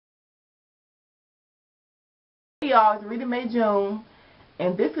y'all, it's Rita Mae June,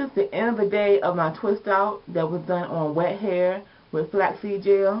 and this is the end of the day of my twist out that was done on wet hair with flaxseed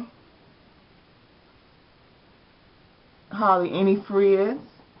gel. Hardly any frizz,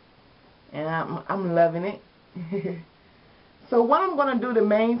 and I'm loving it. So what I'm going to do to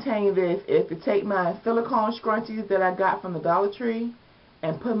maintain this is to take my silicone scrunchies that I got from the Dollar Tree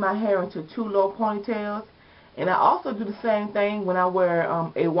and put my hair into 2 low ponytails. And I also do the same thing when I wear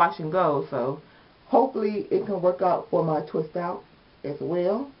a wash and go, so hopefully it can work out for my twist out as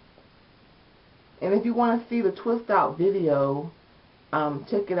well. And if you want to see the twist out video,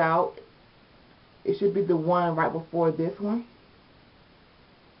 check it out. It should be the one right before this one.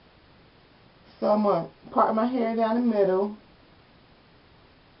 So I'm going to part my hair down the middle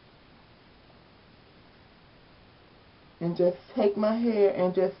and just take my hair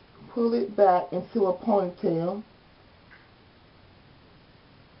and just pull it back into a ponytail.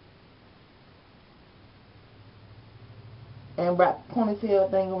 And wrap the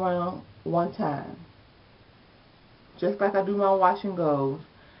ponytail thing around one time. Just like I do my wash and goes.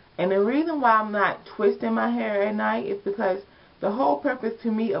 And the reason why I'm not twisting my hair at night is because the whole purpose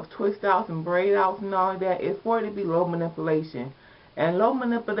to me of twist outs and braid outs and all of that is for it to be low manipulation. And low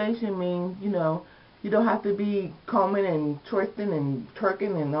manipulation means, you know, you don't have to be combing and twisting and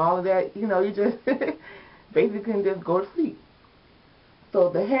twerking and all of that. You know, you just basically can just go to sleep. So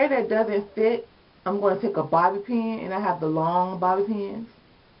the hair that doesn't fit, I'm going to take a bobby pin, and I have the long bobby pins.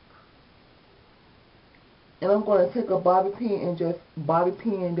 And I'm going to take a bobby pin and just bobby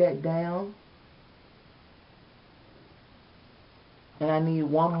pin that down. And I need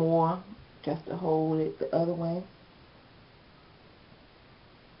one more just to hold it the other way.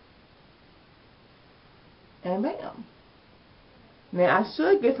 And bam. Now I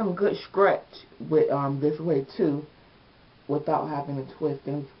should get some good stretch with this way too, without having to twist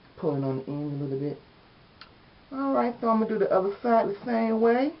and pulling on the end a little bit. Alright, so I'm going to do the other side the same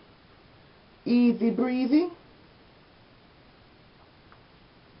way. Easy breezy.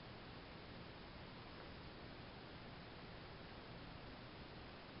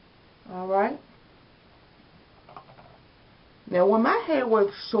 Alright. Now when my hair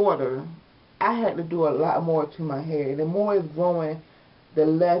was shorter, I had to do a lot more to my hair. The more it's growing, the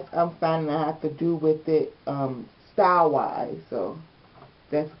less I'm finding I have to do with it style-wise. So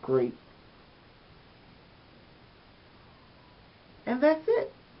that's great. And that's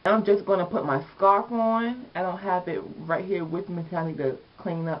it. I'm just going to put my scarf on. I don't have it right here with me because I need to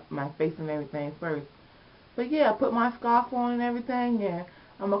clean up my face and everything first. But yeah, I put my scarf on and everything. And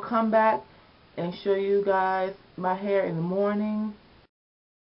I'm going to come back and show you guys my hair in the morning.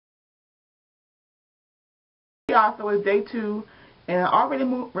 So it's day 2, and I already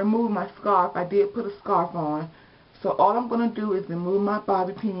removed my scarf. I did put a scarf on. So all I'm going to do is remove my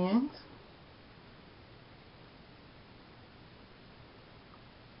bobby pins.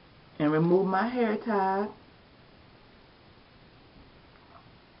 And remove my hair tie.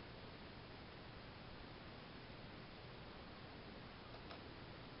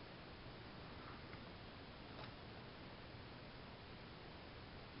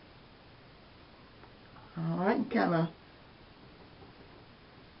 Alright, kind of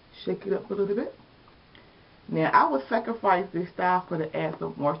shake it up a little bit. Now, I would sacrifice this style for to add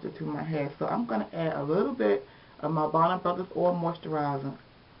some moisture to my hair. So I'm going to add a little bit of my Bonner Brothers Oil Moisturizer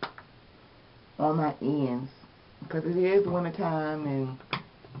on my ends. Because it is winter time, and,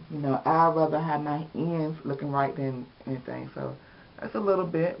 you know, I'd rather have my ends looking right than anything. So that's a little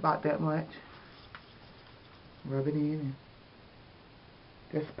bit, about that much. Rub it in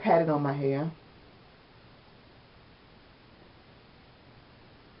and just pat it on my hair.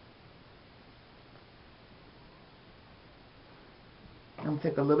 I'm going to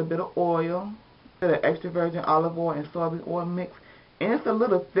take a little bit of oil, a bit of extra virgin olive oil and soybean oil mix. And it's a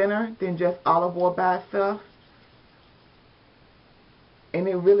little thinner than just olive oil by itself. And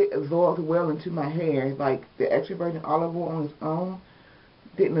it really absorbs well into my hair. Like the extra virgin olive oil on its own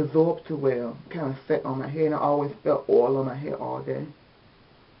didn't absorb too well. Kind of set on my hair, and I always felt oil on my hair all day.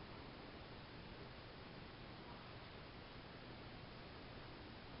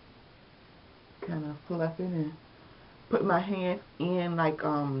 Kind of fluff it and put my hands in, like,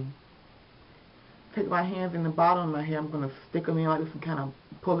 take my hands in the bottom of my hair. I'm going to stick them in like this and kind of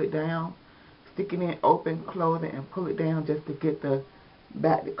pull it down. Stick it in, open, close it, and pull it down just to get the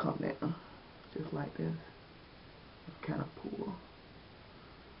back to come down. Just like this. Just kind of pull.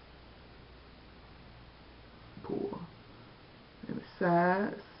 Pull. And the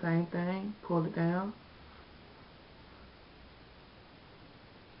sides, same thing. Pull it down.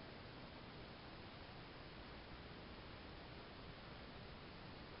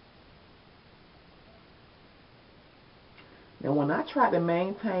 Now when I tried to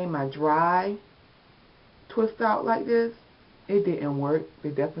maintain my dry twist out like this, it didn't work. The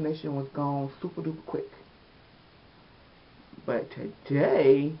definition was gone super duper quick. But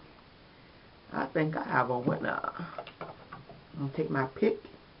today, I think I have a winner. I'm going to take my pick.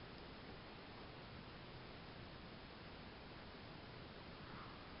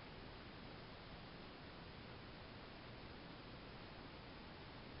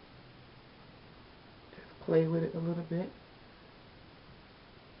 Just play with it a little bit.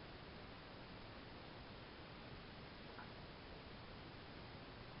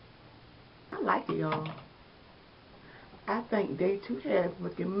 I like it, y'all. I think day 2 hair is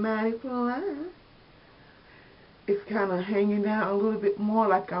looking mighty fine. It's kind of hanging down a little bit more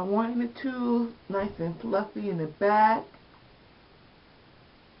like I wanted it to. Nice and fluffy in the back.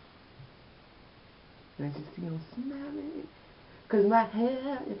 And as you see, I'm smiling. Because my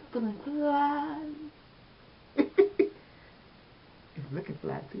hair is feeling fly. It's looking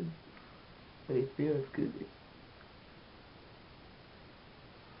fly too. But it feels good.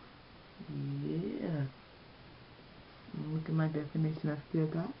 Yeah. Look at my definition I still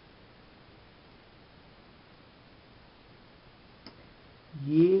got.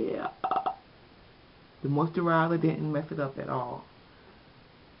 Yeah. The moisturizer didn't mess it up at all.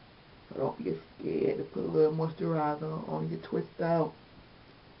 So don't get scared to put a little moisturizer on your twist out.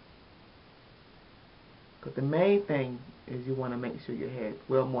 Because the main thing is you want to make sure your hair is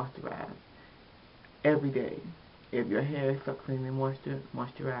well moisturized every day. If your hair sucks in the moisture,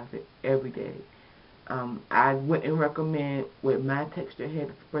 moisturize it every day. I wouldn't recommend with my texture hair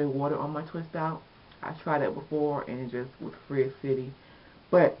to spray water on my twist out. I tried that before and it just was Fred City.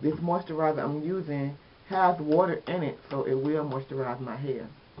 But this moisturizer I'm using has water in it, so it will moisturize my hair.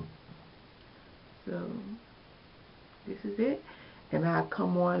 So this is it. And I'll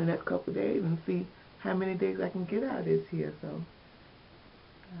come on in the next couple of days and see how many days I can get out of this here. So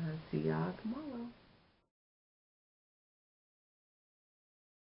I'll see y'all tomorrow.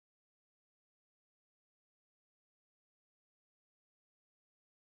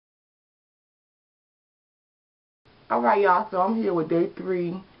 Alright y'all, so I'm here with day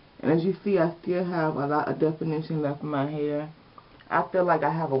 3, and as you see I still have a lot of definition left in my hair. I feel like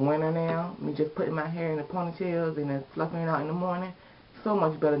I have a winner now. Me just putting my hair in the ponytails and then fluffing it out in the morning. So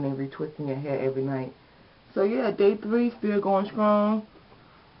much better than retwisting your hair every night. So yeah, day 3 still going strong.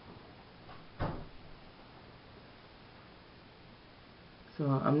 So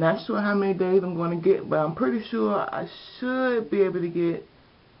I'm not sure how many days I'm going to get, but I'm pretty sure I should be able to get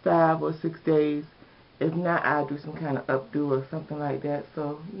 5 or 6 days. If not, I'll do some kind of updo or something like that.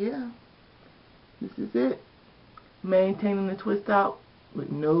 So, yeah. This is it. Maintaining the twist out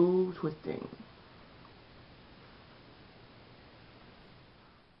with no twisting.